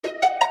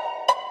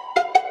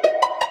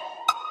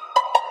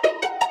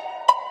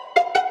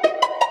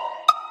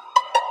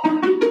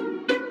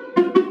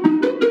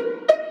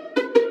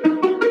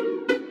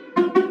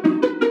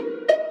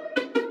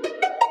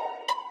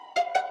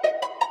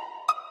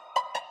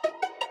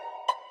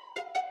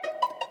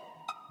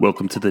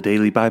Welcome to the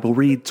Daily Bible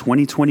Read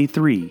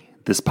 2023.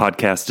 This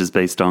podcast is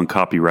based on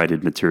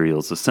copyrighted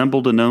materials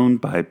assembled and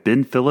owned by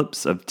Ben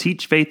Phillips of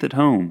Teach Faith at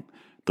Home,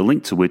 the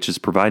link to which is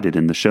provided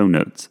in the show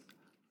notes.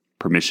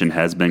 Permission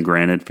has been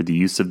granted for the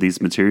use of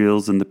these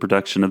materials in the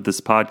production of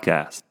this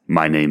podcast.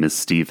 My name is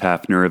Steve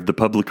Hafner of The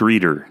Public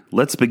Reader.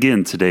 Let's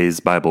begin today's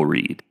Bible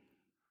read.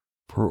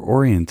 For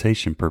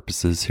orientation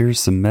purposes, here's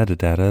some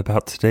metadata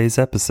about today's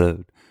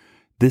episode.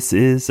 This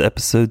is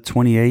episode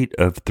 28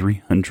 of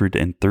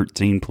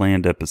 313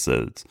 planned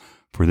episodes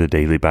for the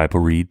Daily Bible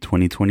Read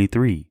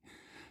 2023.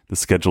 The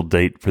scheduled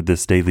date for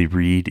this daily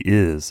read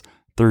is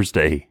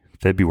Thursday,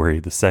 February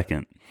the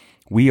 2nd.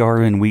 We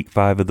are in week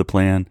 5 of the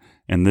plan,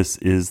 and this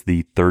is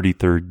the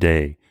 33rd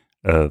day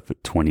of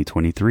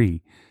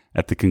 2023.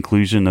 At the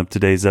conclusion of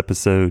today's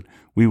episode,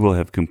 we will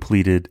have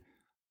completed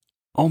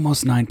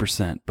almost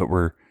 9%, but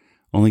we're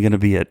only going to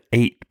be at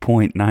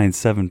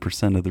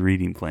 8.97% of the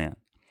reading plan.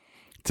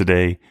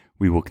 Today,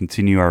 we will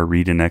continue our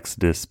read in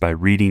Exodus by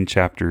reading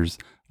chapters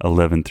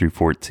 11 through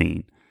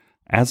 14.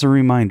 As a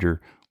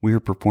reminder, we are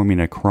performing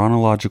a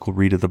chronological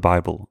read of the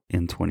Bible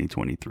in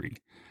 2023,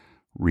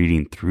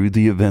 reading through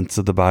the events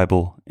of the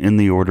Bible in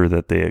the order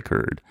that they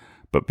occurred.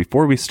 But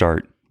before we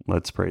start,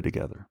 let's pray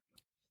together.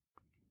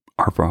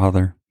 Our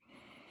Father,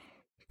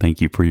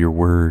 thank you for your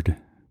word.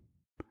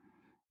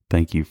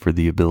 Thank you for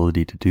the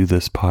ability to do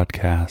this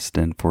podcast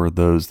and for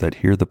those that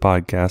hear the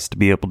podcast to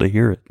be able to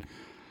hear it.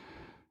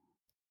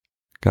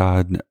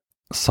 God,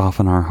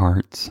 soften our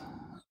hearts,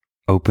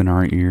 open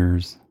our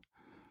ears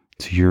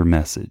to your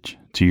message,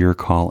 to your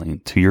calling,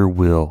 to your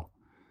will.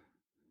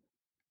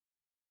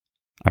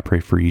 I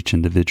pray for each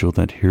individual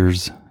that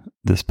hears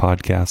this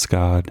podcast,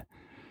 God.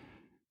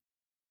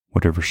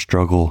 Whatever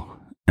struggle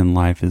in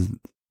life is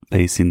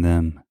facing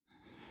them,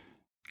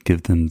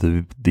 give them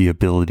the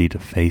ability to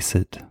face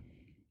it,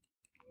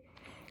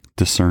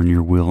 discern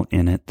your will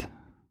in it,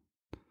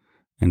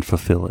 and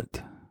fulfill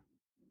it.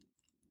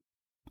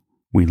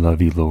 We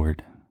love you,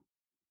 Lord.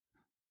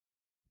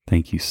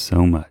 Thank you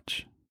so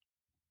much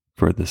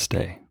for this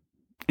day.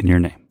 In your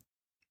name,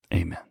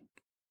 amen.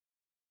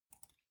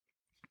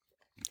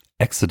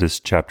 Exodus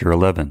chapter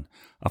 11,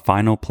 a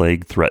final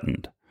plague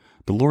threatened.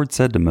 The Lord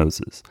said to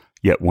Moses,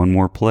 "Yet one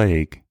more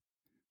plague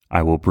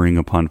I will bring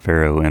upon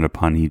Pharaoh and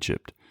upon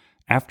Egypt.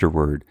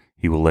 Afterward,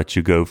 he will let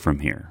you go from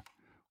here.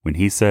 When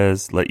he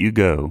says, 'Let you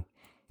go,'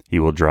 he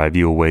will drive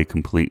you away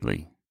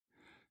completely.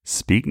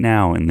 Speak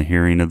now in the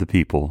hearing of the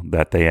people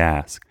that they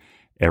ask,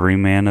 every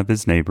man of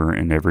his neighbor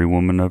and every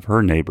woman of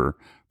her neighbor,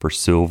 for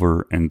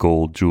silver and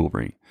gold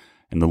jewelry."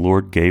 And the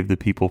Lord gave the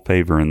people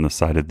favor in the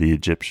sight of the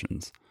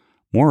Egyptians.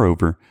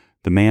 Moreover,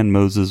 the man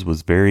Moses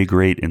was very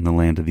great in the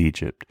land of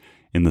Egypt,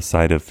 in the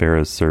sight of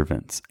Pharaoh's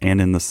servants, and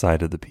in the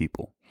sight of the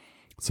people.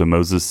 So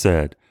Moses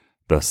said,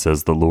 "Thus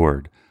says the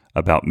Lord,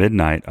 about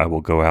midnight I will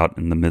go out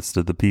in the midst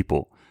of the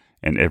people,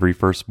 and every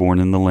firstborn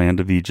in the land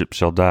of Egypt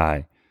shall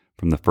die,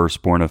 from the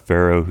firstborn of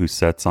Pharaoh who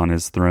sits on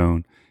his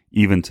throne,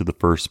 even to the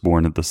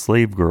firstborn of the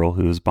slave girl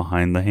who is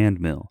behind the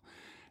handmill,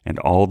 and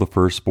all the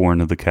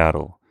firstborn of the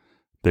cattle.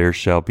 There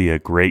shall be a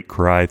great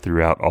cry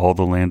throughout all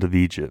the land of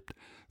Egypt,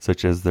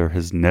 such as there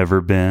has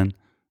never been,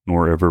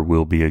 nor ever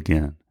will be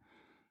again.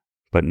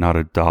 But not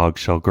a dog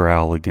shall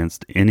growl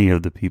against any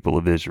of the people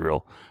of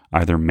Israel,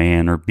 either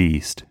man or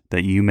beast,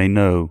 that you may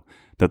know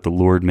that the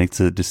Lord makes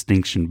a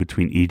distinction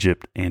between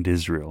Egypt and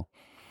Israel.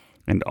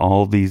 And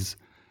all these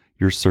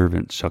your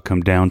servants shall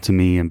come down to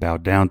me and bow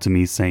down to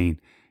me, saying,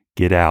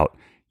 'Get out,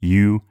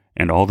 you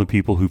and all the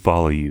people who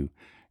follow you.'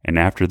 And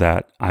after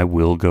that I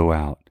will go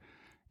out."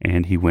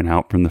 And he went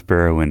out from the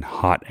Pharaoh in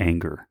hot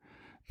anger.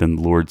 Then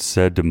the Lord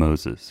said to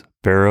Moses,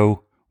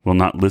 "Pharaoh will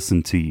not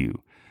listen to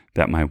you,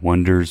 that my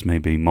wonders may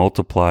be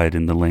multiplied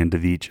in the land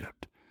of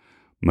Egypt."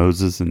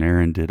 Moses and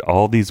Aaron did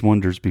all these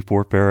wonders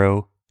before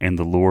Pharaoh, and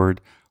the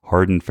Lord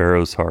hardened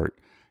Pharaoh's heart,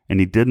 and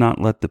he did not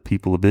let the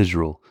people of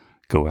Israel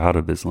go out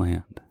of his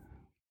land.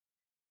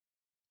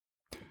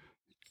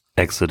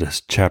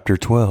 Exodus chapter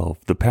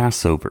 12, the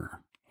Passover.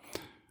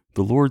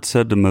 The Lord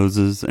said to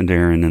Moses and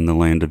Aaron in the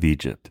land of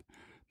Egypt,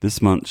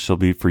 "This month shall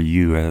be for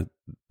you at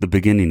the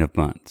beginning of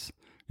months.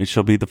 It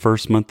shall be the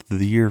first month of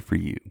the year for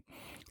you.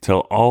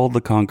 Tell all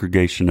the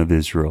congregation of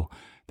Israel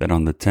that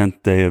on the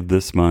 10th day of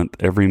this month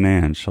every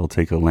man shall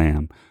take a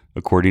lamb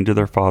according to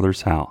their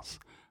father's house,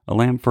 a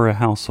lamb for a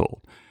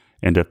household.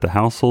 And if the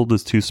household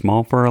is too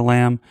small for a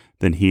lamb,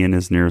 then he and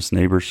his nearest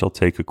neighbor shall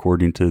take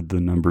according to the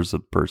numbers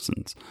of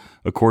persons.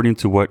 According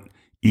to what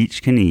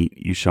each can eat,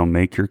 you shall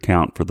make your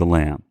count for the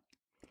lamb.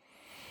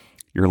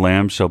 Your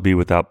lamb shall be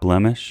without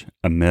blemish,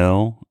 a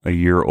male, a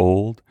year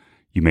old.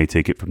 You may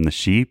take it from the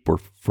sheep or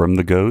from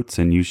the goats,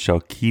 and you shall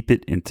keep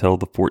it until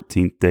the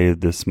 14th day of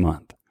this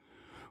month,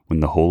 when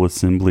the whole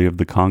assembly of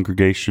the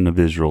congregation of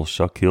Israel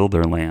shall kill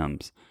their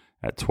lambs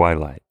at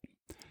twilight.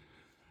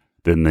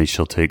 Then they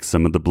shall take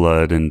some of the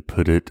blood and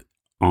put it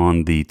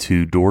on the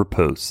 2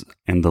 doorposts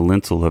and the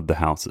lintel of the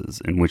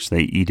houses in which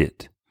they eat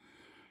it.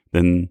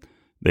 Then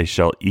they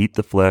shall eat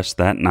the flesh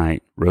that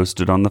night,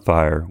 roasted on the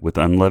fire, with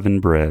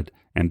unleavened bread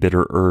and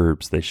bitter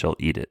herbs they shall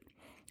eat it.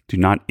 Do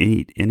not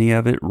eat any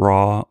of it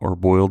raw or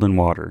boiled in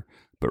water,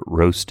 but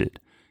roasted,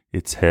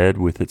 its head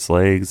with its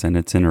legs and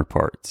its inner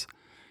parts.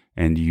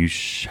 And you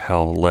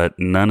shall let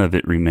none of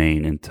it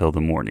remain until the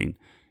morning.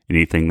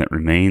 Anything that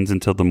remains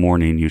until the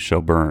morning you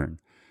shall burn.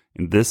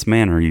 In this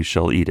manner you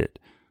shall eat it,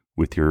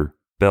 with your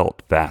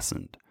belt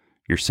fastened,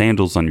 your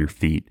sandals on your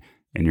feet,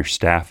 and your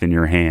staff in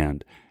your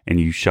hand, and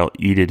you shall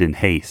eat it in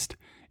haste.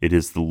 It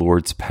is the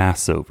Lord's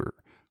Passover.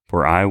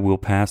 For I will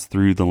pass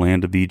through the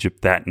land of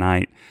Egypt that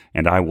night,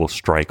 and I will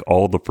strike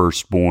all the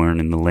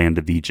firstborn in the land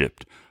of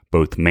Egypt,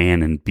 both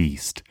man and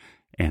beast,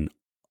 and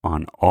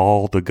on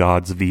all the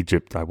gods of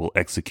Egypt I will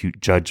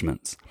execute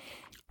judgments.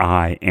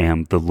 I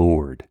am the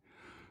Lord.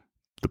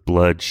 The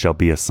blood shall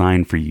be a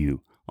sign for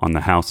you on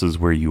the houses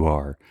where you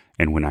are,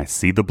 and when I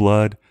see the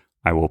blood,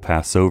 I will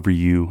pass over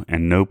you,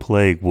 and no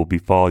plague will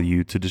befall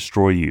you to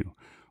destroy you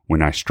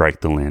when I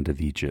strike the land of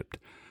Egypt.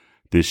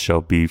 This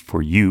shall be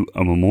for you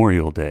a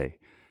memorial day,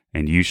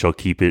 and you shall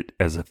keep it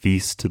as a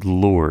feast to the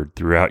Lord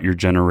throughout your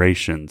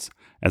generations,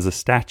 as a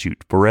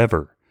statute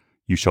forever.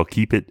 You shall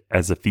keep it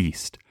as a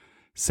feast.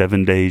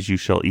 7 days you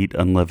shall eat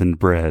unleavened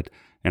bread,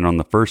 and on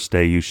the first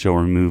day you shall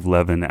remove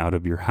leaven out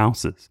of your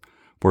houses.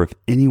 For if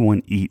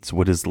anyone eats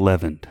what is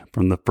leavened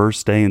from the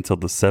first day until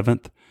the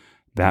 7th,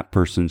 that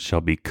person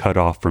shall be cut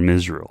off from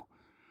Israel.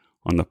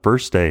 On the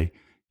first day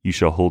you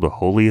shall hold a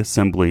holy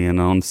assembly, and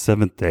on the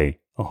 7th day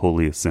a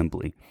holy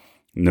assembly.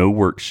 No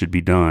work should be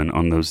done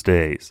on those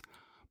days,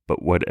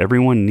 but what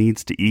everyone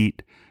needs to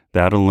eat,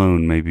 that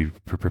alone may be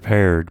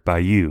prepared by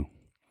you.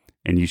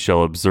 And you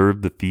shall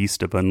observe the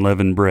feast of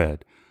unleavened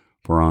bread,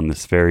 for on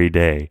this very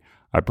day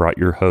I brought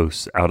your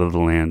hosts out of the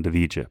land of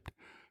Egypt.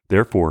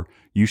 Therefore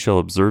you shall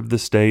observe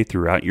this day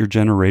throughout your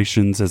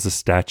generations as a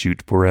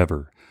statute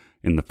forever.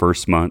 In the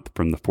first month,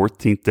 from the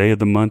 14th day of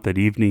the month at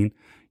evening,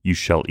 you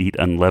shall eat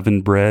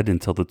unleavened bread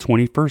until the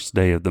 21st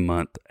day of the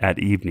month at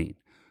evening.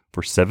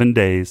 For 7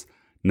 days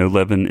no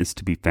leaven is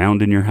to be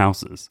found in your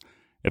houses.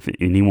 If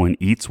anyone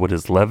eats what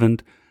is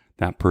leavened,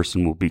 that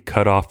person will be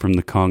cut off from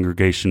the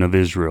congregation of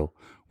Israel,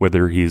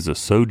 whether he is a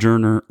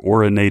sojourner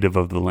or a native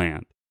of the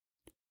land.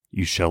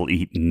 You shall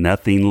eat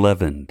nothing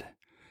leavened.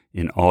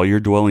 In all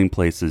your dwelling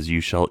places you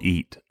shall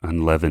eat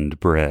unleavened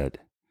bread.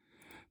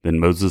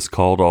 Then Moses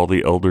called all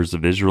the elders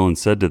of Israel and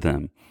said to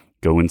them,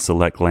 Go and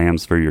select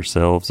lambs for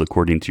yourselves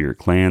according to your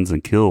clans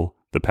and kill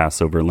the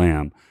Passover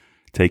lamb.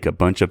 Take a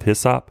bunch of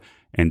hyssop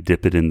and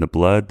dip it in the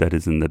blood that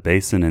is in the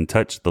basin, and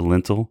touch the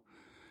lintel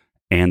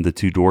and the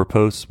 2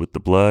 doorposts with the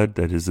blood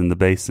that is in the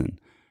basin.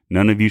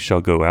 None of you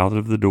shall go out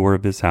of the door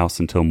of his house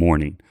until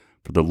morning,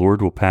 for the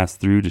Lord will pass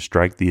through to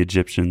strike the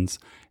Egyptians,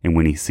 and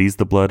when he sees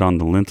the blood on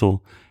the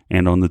lintel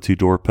and on the 2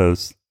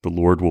 doorposts, the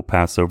Lord will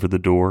pass over the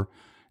door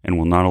and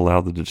will not allow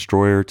the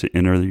destroyer to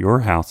enter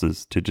your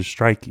houses to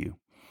strike you.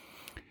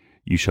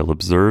 You shall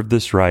observe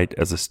this rite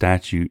as a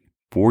statute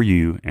for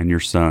you and your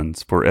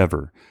sons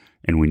forever,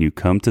 and when you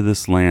come to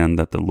this land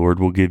that the Lord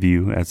will give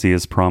you as he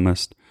has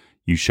promised,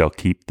 you shall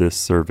keep this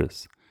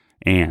service.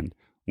 And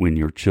when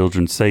your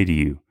children say to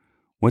you,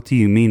 What do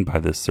you mean by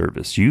this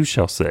service? You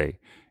shall say,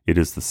 It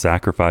is the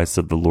sacrifice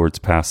of the Lord's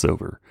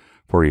Passover,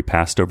 for he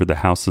passed over the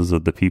houses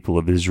of the people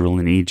of Israel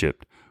in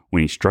Egypt,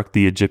 when he struck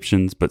the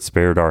Egyptians but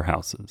spared our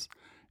houses.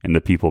 And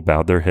the people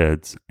bowed their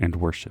heads and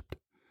worshipped.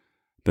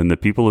 Then the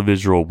people of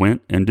Israel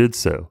went and did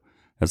so,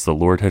 as the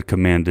Lord had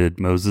commanded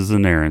Moses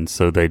and Aaron,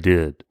 so they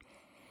did.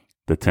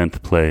 The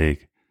 10th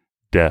plague,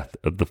 death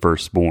of the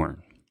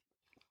firstborn.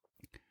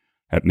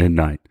 At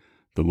midnight,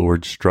 the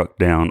Lord struck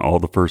down all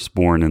the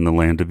firstborn in the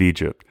land of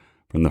Egypt,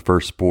 from the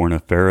firstborn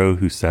of Pharaoh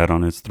who sat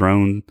on his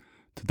throne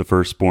to the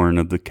firstborn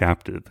of the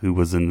captive who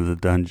was in the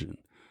dungeon,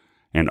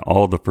 and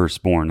all the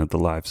firstborn of the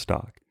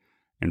livestock.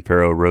 And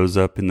Pharaoh rose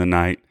up in the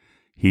night,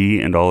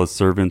 he and all his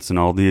servants and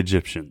all the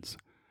Egyptians.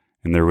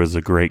 And there was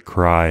a great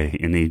cry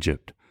in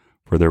Egypt,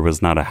 for there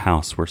was not a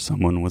house where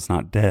someone was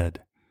not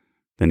dead.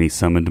 Then he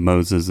summoned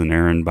Moses and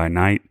Aaron by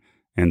night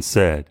and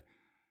said,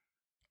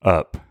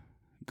 Up,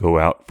 go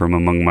out from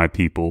among my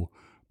people,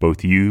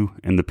 both you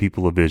and the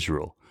people of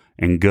Israel,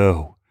 and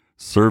go,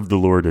 serve the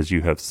Lord as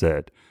you have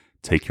said.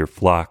 Take your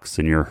flocks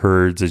and your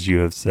herds as you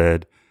have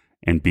said,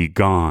 and be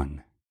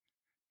gone,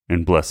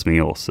 and bless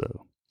me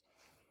also.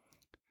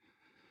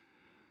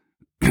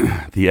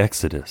 The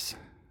Exodus.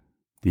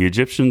 The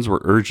Egyptians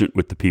were urgent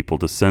with the people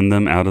to send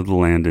them out of the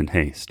land in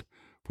haste,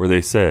 for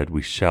they said,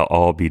 We shall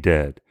all be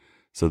dead.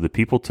 So the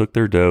people took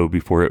their dough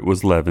before it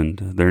was leavened,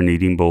 their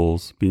kneading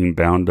bowls being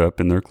bound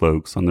up in their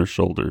cloaks on their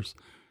shoulders.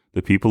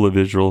 The people of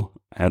Israel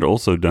had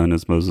also done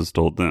as Moses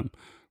told them,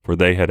 for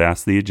they had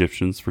asked the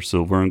Egyptians for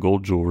silver and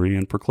gold jewelry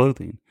and for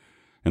clothing.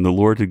 And the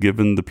Lord had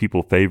given the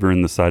people favor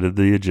in the sight of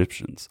the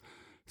Egyptians,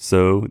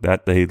 so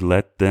that they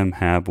let them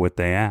have what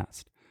they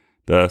asked.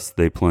 Thus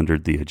they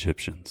plundered the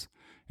Egyptians.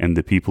 And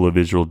the people of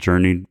Israel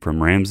journeyed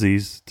from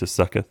Ramses to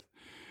Succoth,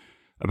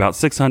 about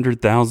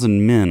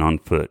 600,000 men on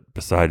foot,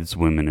 besides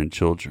women and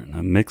children.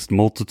 A mixed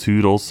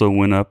multitude also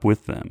went up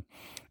with them,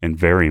 and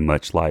very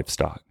much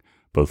livestock,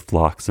 both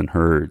flocks and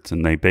herds.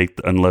 And they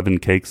baked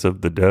unleavened cakes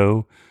of the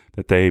dough,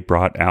 that they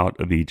brought out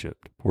of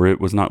Egypt, for it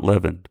was not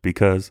leavened,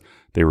 because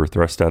they were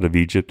thrust out of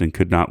Egypt and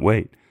could not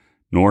wait,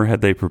 nor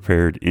had they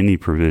prepared any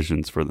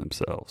provisions for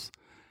themselves.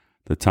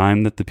 The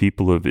time that the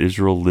people of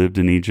Israel lived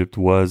in Egypt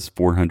was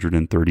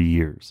 430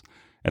 years.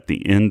 At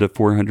the end of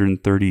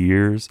 430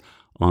 years,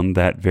 on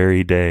that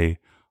very day,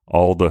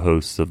 all the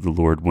hosts of the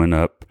Lord went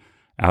up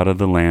out of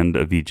the land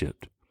of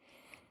Egypt.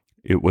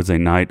 It was a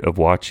night of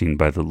watching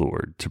by the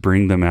Lord to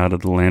bring them out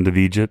of the land of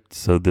Egypt.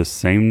 So this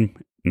same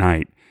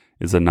night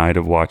is a night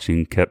of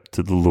watching kept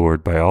to the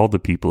Lord by all the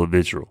people of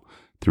Israel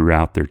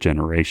throughout their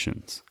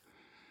generations.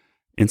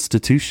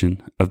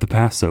 Institution of the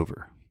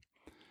Passover.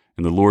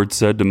 And the Lord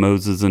said to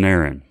Moses and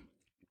Aaron,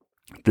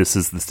 "This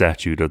is the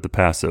statute of the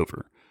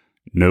Passover.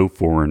 No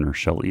foreigner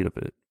shall eat of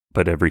it,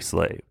 but every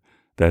slave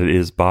that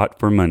is bought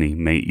for money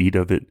may eat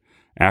of it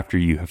after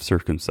you have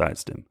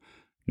circumcised him.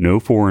 No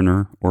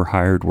foreigner or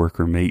hired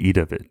worker may eat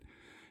of it.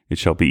 It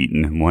shall be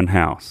eaten in one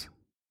house.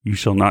 You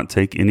shall not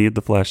take any of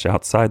the flesh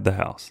outside the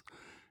house,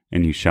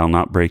 and you shall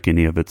not break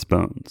any of its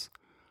bones.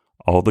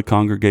 All the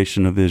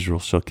congregation of Israel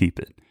shall keep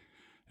it.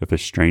 If a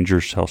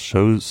stranger shall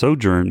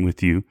sojourn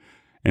with you,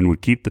 and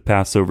would keep the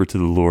Passover to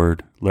the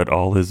Lord, let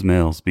all his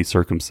males be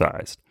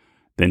circumcised.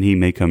 Then he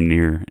may come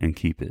near and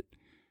keep it.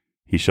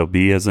 He shall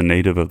be as a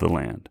native of the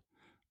land,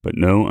 but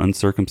no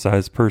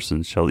uncircumcised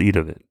person shall eat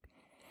of it.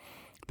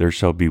 There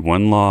shall be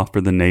one law for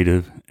the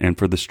native and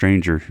for the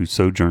stranger who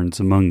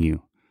sojourns among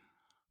you."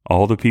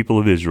 All the people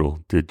of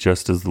Israel did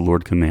just as the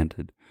Lord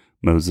commanded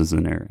Moses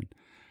and Aaron.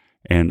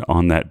 And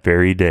on that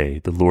very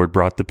day, the Lord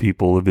brought the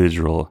people of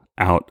Israel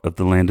out of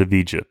the land of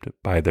Egypt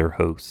by their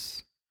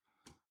hosts.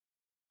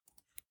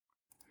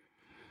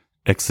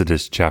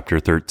 Exodus chapter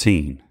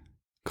 13.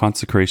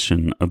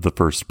 Consecration of the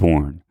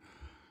firstborn.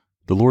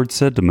 The Lord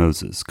said to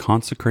Moses,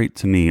 "Consecrate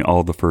to me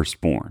all the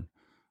firstborn.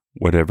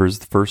 Whatever is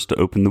the first to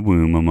open the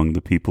womb among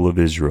the people of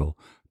Israel,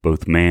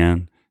 both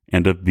man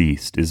and of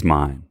beast, is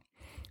mine.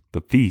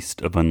 The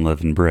feast of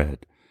unleavened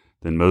bread."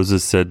 Then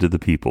Moses said to the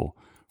people,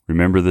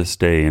 "Remember this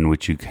day in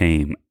which you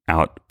came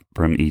out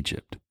from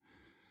Egypt,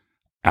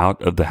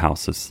 out of the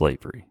house of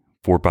slavery.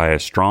 For by a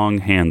strong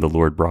hand the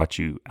Lord brought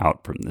you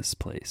out from this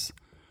place.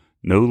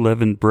 No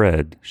leavened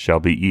bread shall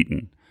be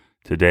eaten.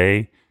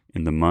 Today,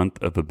 in the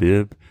month of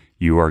Abib,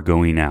 you are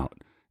going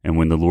out. And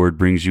when the Lord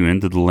brings you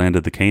into the land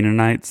of the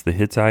Canaanites, the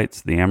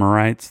Hittites, the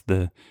Amorites,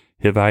 the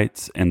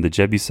Hivites, and the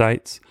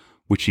Jebusites,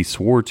 which he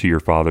swore to your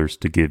fathers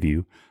to give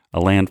you,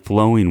 a land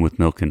flowing with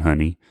milk and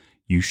honey,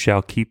 you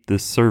shall keep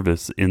this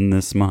service in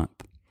this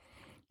month.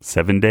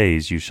 7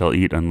 days you shall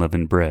eat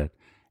unleavened bread,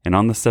 and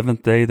on the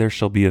 7th day there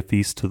shall be a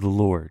feast to the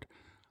Lord.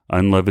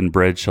 Unleavened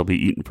bread shall be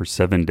eaten for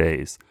 7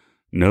 days.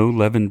 No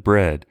leavened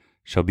bread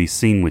shall be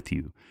seen with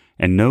you,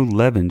 and no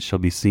leaven shall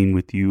be seen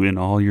with you in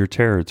all your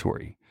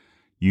territory.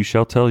 You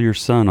shall tell your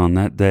son on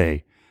that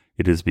day,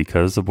 it is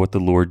because of what the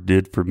Lord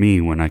did for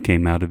me when I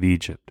came out of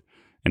Egypt.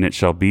 And it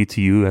shall be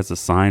to you as a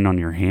sign on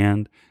your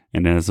hand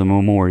and as a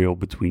memorial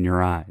between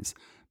your eyes,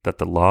 that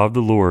the law of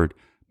the Lord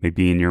may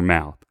be in your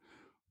mouth.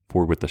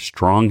 For with a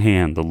strong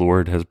hand the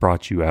Lord has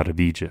brought you out of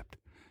Egypt.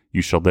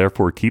 You shall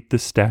therefore keep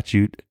this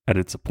statute at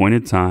its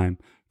appointed time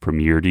from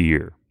year to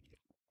year.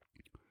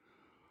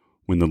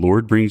 When the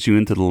Lord brings you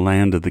into the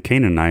land of the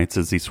Canaanites,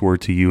 as he swore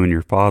to you and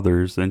your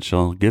fathers, and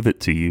shall give it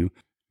to you,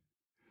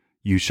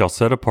 you shall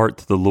set apart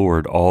to the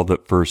Lord all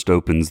that first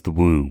opens the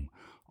womb.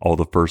 All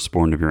the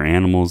firstborn of your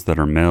animals that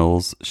are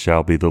males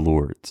shall be the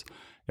Lord's.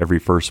 Every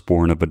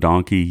firstborn of a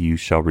donkey you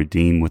shall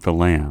redeem with a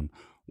lamb,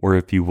 or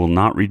if you will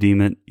not redeem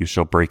it, you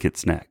shall break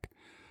its neck.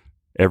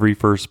 Every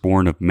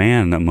firstborn of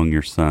man among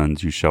your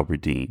sons you shall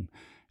redeem.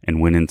 And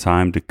when in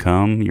time to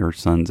come your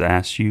sons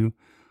ask you,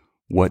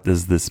 "What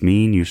does this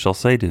mean?" you shall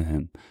say to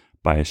him,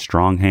 "By a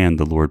strong hand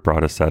the Lord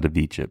brought us out of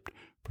Egypt,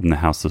 from the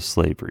house of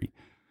slavery.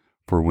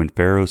 For when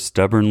Pharaoh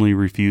stubbornly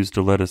refused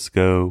to let us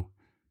go,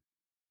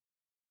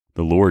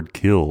 the Lord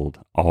killed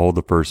all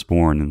the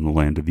firstborn in the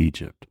land of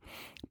Egypt,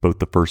 both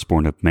the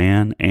firstborn of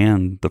man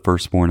and the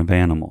firstborn of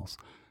animals.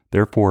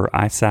 Therefore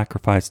I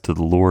sacrifice to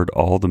the Lord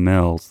all the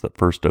males that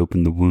first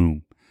opened the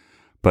womb,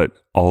 but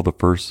all the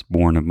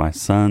firstborn of my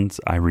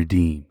sons I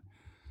redeem.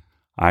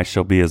 I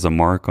shall be as a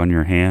mark on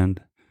your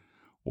hand,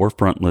 or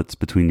frontlets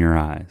between your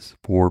eyes,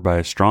 for by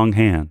a strong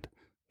hand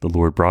the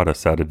Lord brought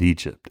us out of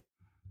Egypt."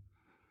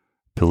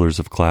 Pillars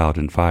of cloud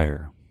and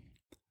fire.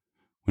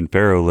 When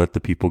Pharaoh let the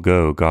people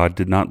go, God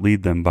did not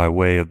lead them by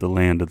way of the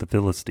land of the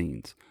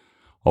Philistines,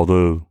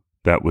 although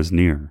that was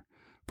near.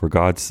 For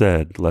God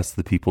said, "Lest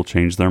the people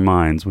change their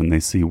minds when they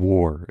see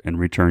war and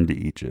return to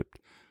Egypt."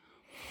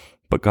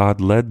 But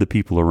God led the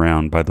people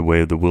around by the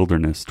way of the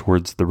wilderness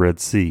towards the Red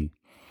Sea,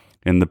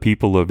 and the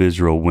people of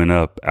Israel went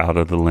up out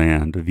of the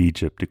land of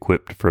Egypt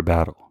equipped for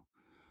battle.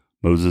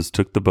 Moses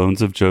took the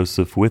bones of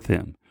Joseph with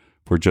him,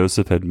 for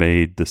Joseph had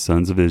made the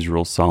sons of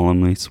Israel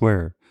solemnly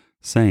swear,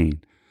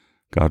 saying,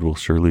 "God will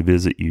surely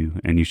visit you,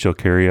 and you shall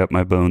carry up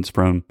my bones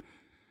from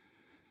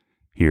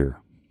here."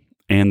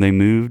 And they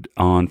moved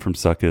on from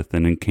Succoth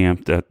and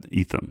encamped at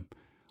Etham,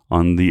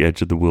 on the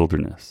edge of the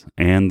wilderness.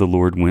 And the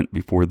Lord went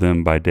before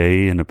them by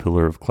day in a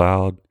pillar of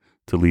cloud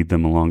to lead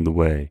them along the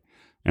way,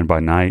 and by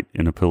night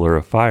in a pillar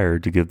of fire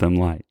to give them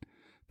light,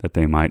 that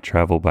they might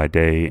travel by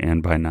day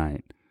and by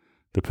night.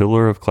 The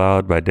pillar of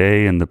cloud by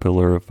day and the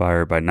pillar of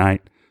fire by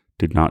night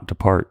did not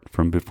depart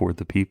from before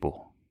the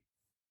people.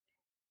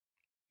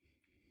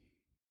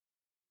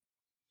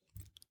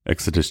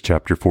 Exodus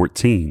chapter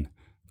 14,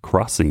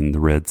 crossing the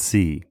Red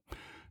Sea.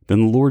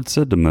 Then the Lord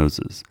said to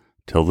Moses,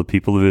 "Tell the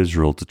people of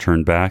Israel to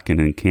turn back and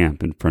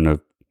encamp in front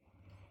of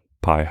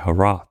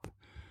Pi-hahiroth,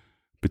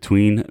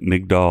 between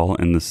Migdol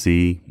and the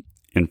sea,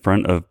 in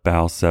front of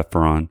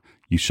Baal-zephon.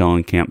 You shall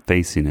encamp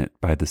facing it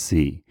by the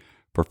sea.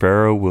 For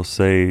Pharaoh will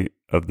say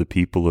of the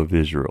people of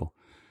Israel,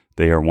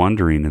 they are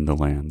wandering in the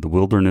land. The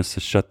wilderness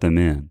has shut them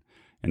in.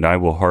 And I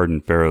will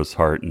harden Pharaoh's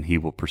heart, and he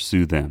will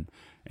pursue them.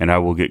 And I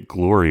will get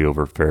glory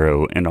over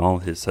Pharaoh and all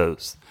his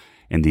hosts.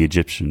 And the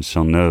Egyptians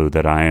shall know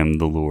that I am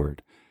the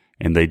Lord."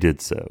 And they did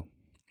so.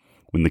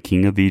 When the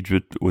king of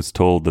Egypt was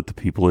told that the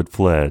people had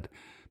fled,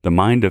 the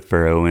mind of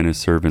Pharaoh and his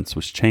servants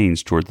was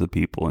changed toward the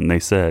people, and they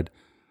said,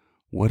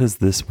 "What is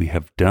this we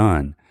have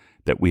done,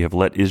 that we have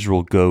let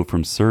Israel go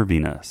from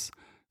serving us?"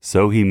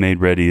 So he made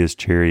ready his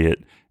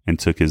chariot and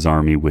took his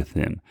army with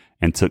him,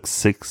 and took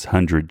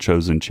 600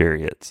 chosen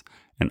chariots,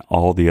 and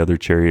all the other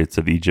chariots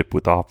of Egypt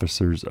with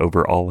officers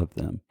over all of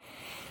them.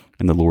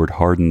 And the Lord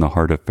hardened the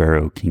heart of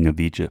Pharaoh, king of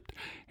Egypt,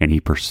 and he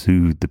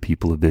pursued the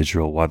people of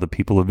Israel, while the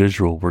people of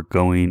Israel were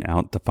going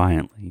out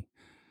defiantly.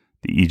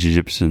 The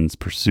Egyptians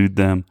pursued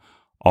them,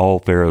 all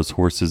Pharaoh's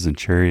horses and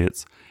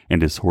chariots,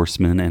 and his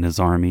horsemen and his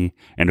army,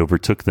 and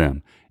overtook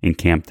them,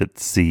 encamped at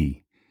the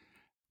sea,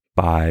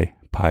 by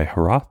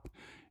Pi-hahiroth,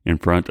 in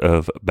front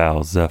of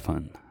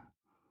Baal-zephon.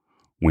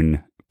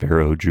 When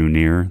Pharaoh drew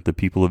near, the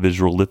people of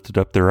Israel lifted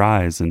up their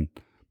eyes, and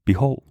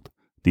behold,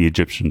 the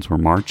Egyptians were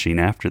marching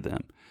after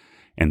them,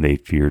 and they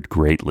feared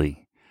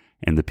greatly.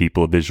 And the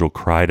people of Israel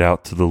cried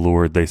out to the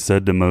Lord. They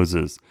said to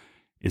Moses,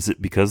 "Is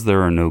it because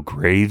there are no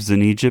graves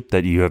in Egypt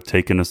that you have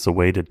taken us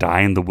away to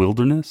die in the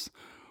wilderness?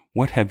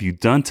 What have you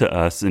done to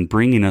us in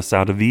bringing us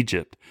out of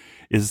Egypt?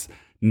 Is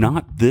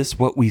not this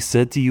what we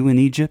said to you in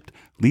Egypt?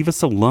 Leave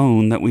us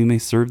alone that we may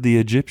serve the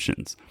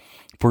Egyptians.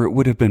 For it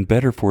would have been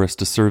better for us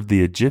to serve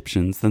the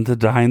Egyptians than to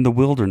die in the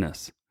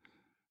wilderness."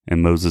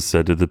 And Moses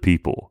said to the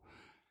people,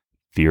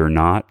 "Fear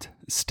not,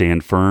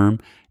 stand firm,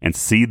 and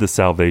see the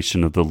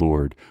salvation of the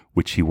Lord,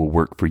 which he will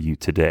work for you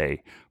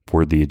today.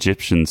 For the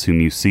Egyptians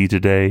whom you see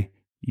today,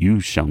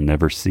 you shall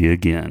never see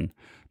again.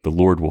 The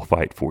Lord will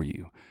fight for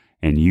you,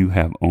 and you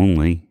have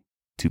only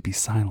to be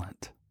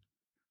silent."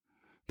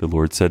 The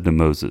Lord said to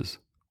Moses,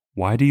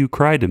 "Why do you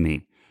cry to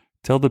me?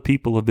 Tell the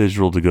people of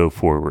Israel to go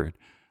forward.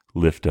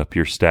 Lift up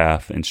your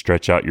staff and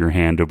stretch out your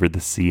hand over the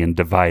sea and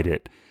divide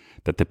it,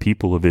 that the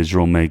people of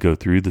Israel may go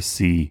through the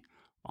sea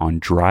on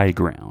dry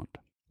ground.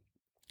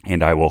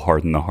 And I will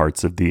harden the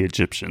hearts of the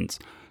Egyptians,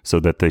 so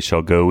that they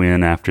shall go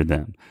in after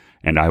them.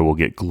 And I will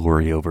get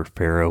glory over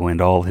Pharaoh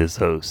and all his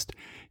host,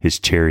 his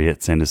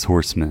chariots and his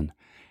horsemen.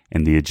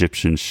 And the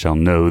Egyptians shall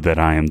know that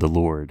I am the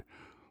Lord,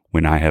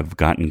 when I have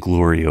gotten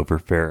glory over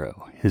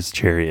Pharaoh, his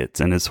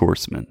chariots and his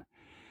horsemen."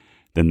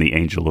 Then the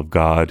angel of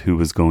God, who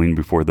was going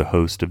before the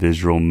host of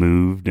Israel,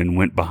 moved and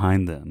went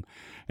behind them.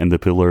 And the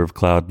pillar of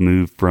cloud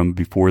moved from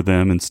before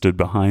them and stood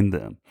behind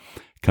them,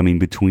 coming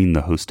between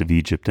the host of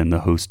Egypt and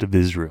the host of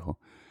Israel.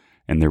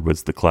 And there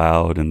was the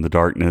cloud and the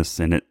darkness,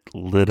 and it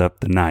lit up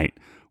the night,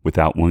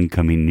 without one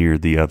coming near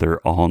the other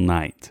all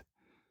night.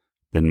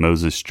 Then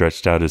Moses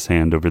stretched out his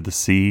hand over the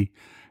sea,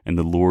 and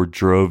the Lord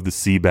drove the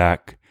sea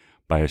back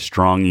by a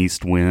strong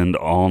east wind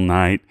all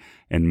night,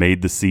 and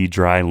made the sea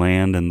dry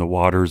land, and the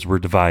waters were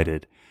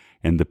divided.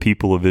 And the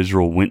people of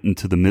Israel went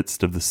into the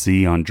midst of the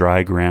sea on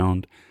dry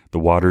ground, the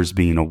waters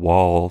being a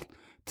wall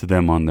to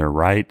them on their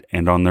right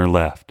and on their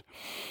left.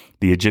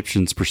 The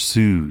Egyptians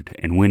pursued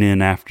and went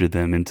in after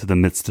them into the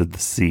midst of the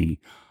sea,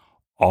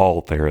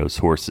 all Pharaoh's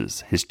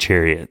horses, his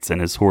chariots, and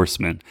his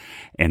horsemen.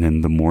 And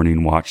in the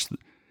morning watch,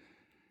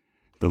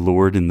 the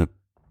Lord in the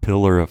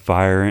pillar of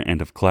fire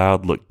and of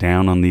cloud looked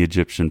down on the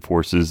Egyptian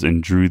forces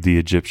and drew the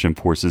Egyptian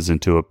forces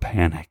into a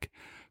panic,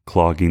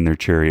 clogging their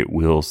chariot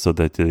wheels so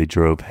that they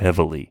drove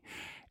heavily.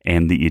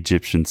 And the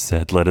Egyptians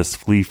said, "Let us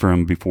flee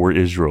from before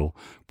Israel,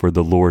 for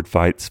the Lord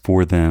fights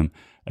for them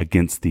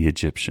against the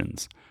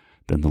Egyptians."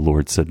 Then the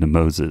Lord said to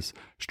Moses,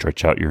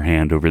 "Stretch out your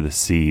hand over the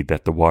sea,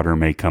 that the water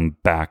may come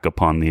back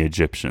upon the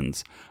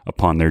Egyptians,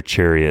 upon their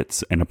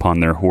chariots, and upon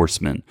their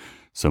horsemen."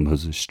 So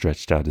Moses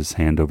stretched out his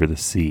hand over the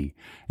sea,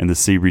 and the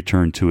sea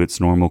returned to its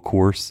normal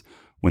course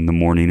when the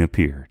morning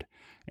appeared.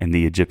 And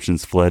the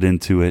Egyptians fled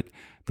into it.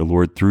 The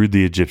Lord threw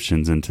the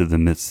Egyptians into the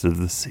midst of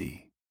the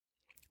sea.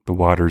 The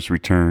waters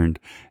returned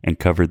and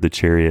covered the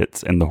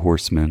chariots and the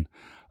horsemen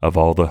of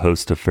all the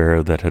host of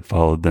Pharaoh that had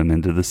followed them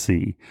into the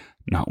sea.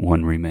 Not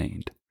one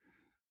remained.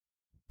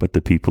 But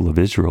the people of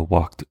Israel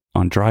walked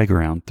on dry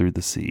ground through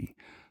the sea,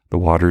 the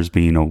waters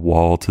being a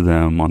wall to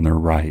them on their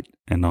right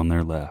and on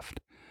their left.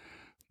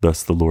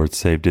 Thus the Lord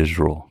saved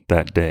Israel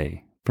that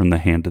day from the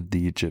hand of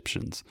the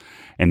Egyptians.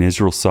 And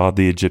Israel saw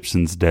the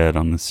Egyptians dead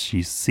on the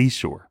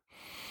seashore.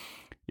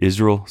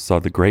 Israel saw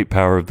the great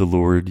power of the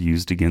Lord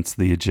used against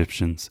the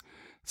Egyptians.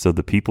 So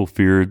the people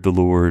feared the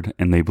Lord,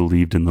 and they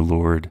believed in the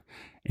Lord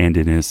and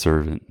in his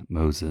servant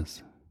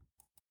Moses.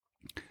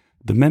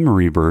 The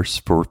memory verse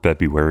for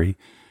February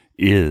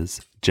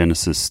is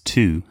Genesis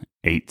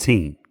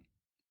 2:18.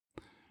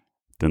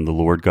 Then the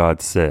Lord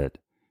God said,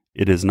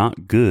 "It is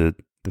not good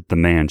that the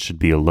man should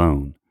be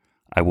alone.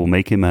 I will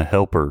make him a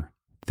helper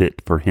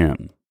fit for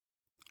him."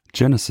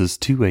 Genesis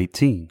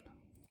 2:18.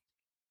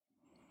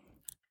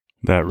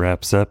 That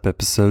wraps up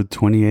episode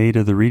 28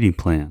 of the Reading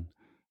Plan.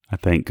 I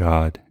thank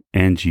God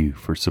and you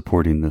for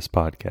supporting this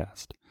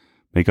podcast.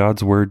 May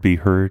God's word be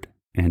heard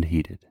and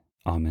heeded.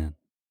 Amen.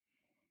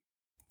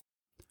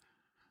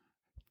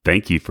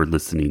 Thank you for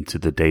listening to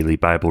the Daily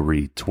Bible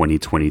Read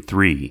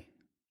 2023.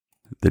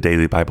 The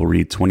Daily Bible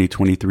Read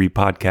 2023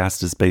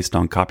 podcast is based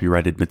on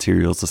copyrighted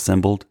materials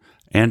assembled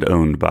and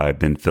owned by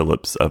Ben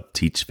Phillips of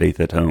Teach Faith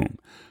at Home,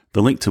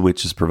 the link to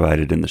which is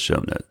provided in the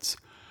show notes.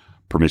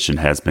 Permission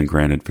has been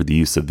granted for the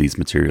use of these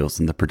materials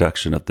in the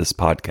production of this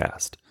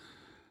podcast.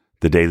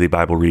 The Daily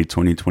Bible Read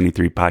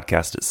 2023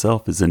 podcast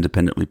itself is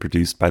independently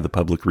produced by the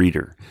Public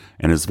Reader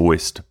and is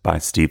voiced by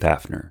Steve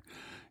Hafner.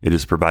 It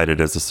is provided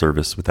as a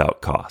service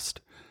without cost.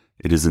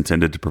 It is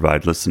intended to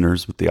provide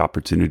listeners with the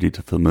opportunity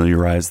to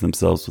familiarize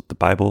themselves with the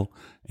Bible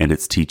and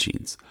its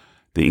teachings.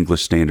 The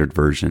English Standard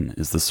Version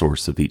is the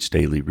source of each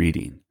daily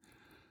reading.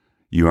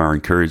 You are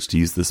encouraged to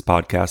use this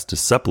podcast to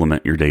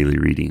supplement your daily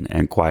reading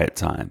and quiet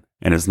time,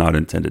 and is not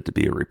intended to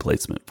be a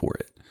replacement for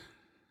it.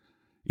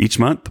 Each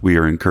month, we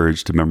are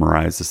encouraged to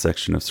memorize a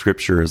section of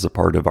Scripture as a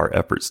part of our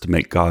efforts to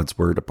make God's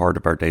Word a part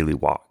of our daily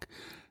walk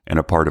and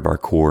a part of our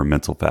core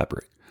mental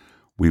fabric.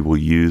 We will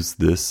use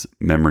this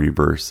memory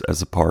verse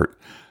as a part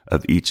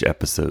of each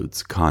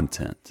episode's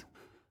content.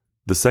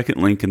 The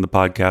second link in the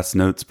podcast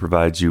notes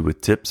provides you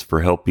with tips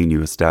for helping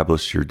you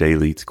establish your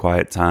daily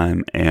quiet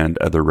time and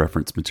other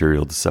reference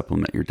material to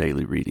supplement your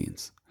daily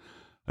readings.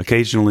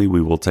 Occasionally,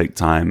 we will take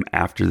time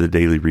after the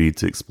daily read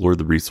to explore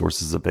the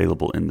resources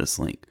available in this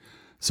link,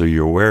 so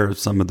you're aware of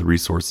some of the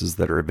resources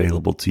that are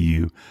available to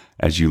you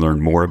as you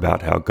learn more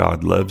about how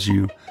God loves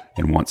you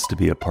and wants to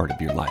be a part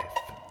of your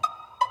life.